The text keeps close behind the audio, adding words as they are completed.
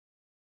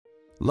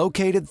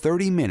Located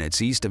 30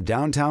 minutes east of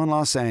downtown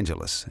Los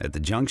Angeles at the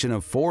junction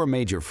of 4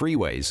 major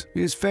freeways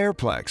is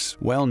Fairplex,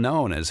 well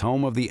known as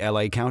home of the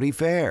LA County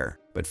Fair.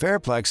 But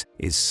Fairplex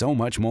is so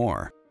much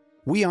more.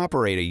 We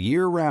operate a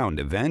year-round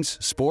events,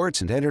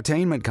 sports, and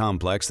entertainment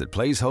complex that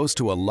plays host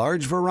to a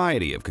large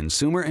variety of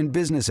consumer and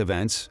business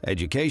events,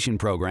 education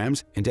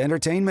programs, and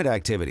entertainment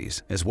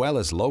activities, as well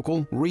as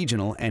local,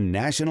 regional, and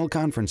national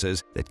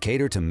conferences that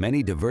cater to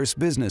many diverse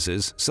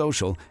businesses,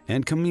 social,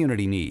 and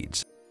community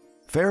needs.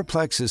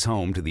 Fairplex is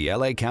home to the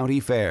LA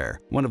County Fair,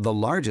 one of the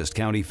largest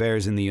county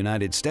fairs in the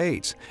United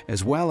States,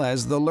 as well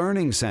as the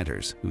Learning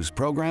Centers, whose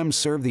programs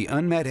serve the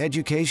unmet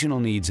educational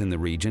needs in the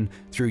region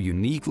through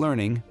unique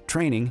learning,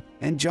 training,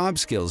 and job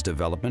skills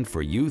development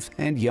for youth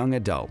and young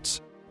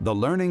adults. The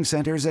Learning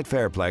Centers at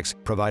Fairplex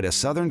provide a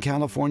Southern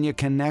California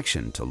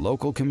connection to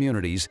local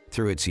communities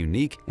through its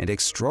unique and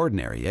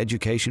extraordinary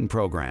education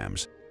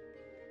programs.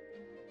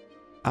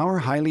 Our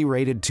highly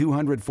rated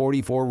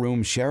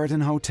 244-room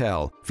Sheraton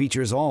Hotel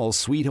features all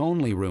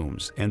suite-only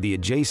rooms, and the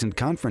adjacent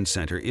conference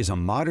center is a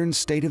modern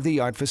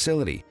state-of-the-art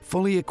facility,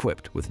 fully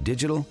equipped with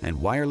digital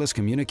and wireless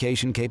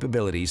communication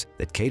capabilities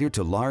that cater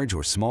to large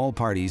or small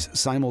parties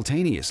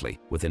simultaneously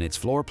within its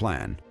floor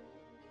plan.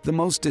 The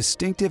most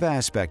distinctive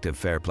aspect of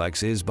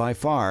Fairplex is by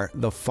far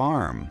the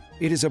farm.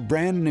 It is a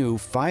brand new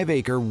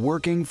 5-acre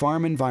working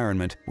farm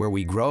environment where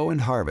we grow and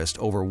harvest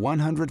over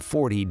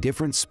 140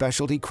 different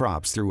specialty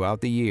crops throughout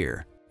the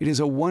year. It is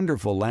a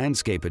wonderful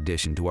landscape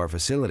addition to our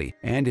facility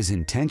and is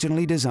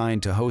intentionally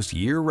designed to host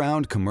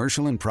year-round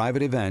commercial and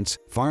private events,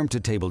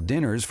 farm-to-table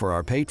dinners for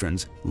our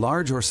patrons,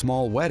 large or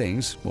small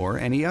weddings, or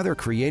any other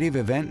creative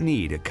event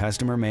need a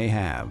customer may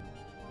have.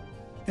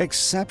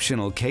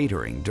 Exceptional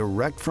catering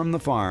direct from the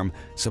farm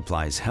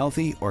supplies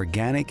healthy,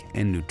 organic,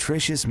 and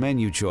nutritious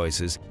menu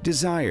choices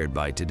desired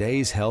by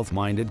today's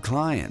health-minded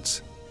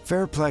clients.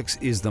 Fairplex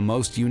is the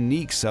most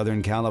unique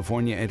Southern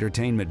California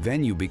entertainment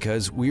venue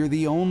because we're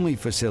the only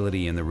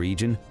facility in the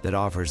region that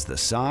offers the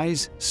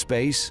size,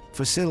 space,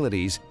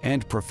 facilities,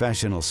 and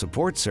professional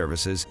support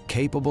services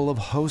capable of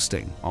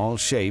hosting all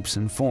shapes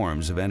and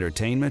forms of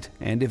entertainment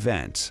and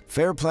events.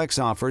 Fairplex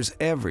offers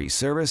every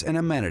service and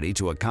amenity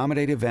to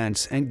accommodate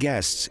events and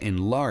guests in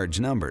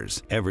large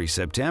numbers. Every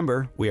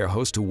September, we are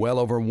host to well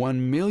over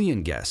 1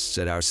 million guests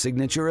at our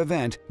signature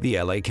event, the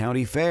LA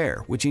County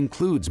Fair, which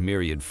includes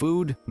myriad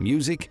food,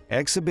 music,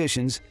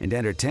 exhibitions, and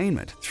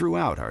entertainment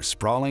throughout our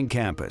sprawling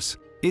campus.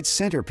 Its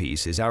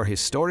centerpiece is our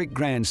historic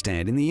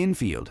grandstand in the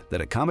infield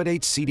that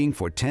accommodates seating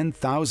for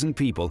 10,000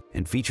 people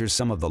and features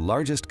some of the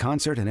largest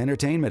concert and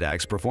entertainment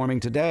acts performing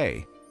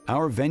today.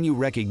 Our venue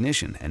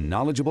recognition and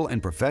knowledgeable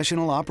and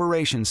professional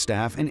operations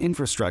staff and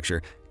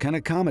infrastructure can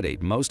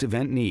accommodate most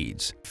event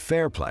needs.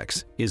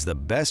 Fairplex is the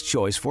best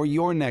choice for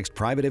your next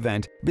private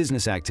event,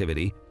 business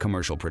activity,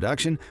 commercial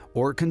production,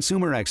 or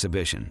consumer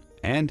exhibition,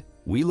 and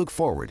we look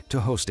forward to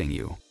hosting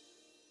you.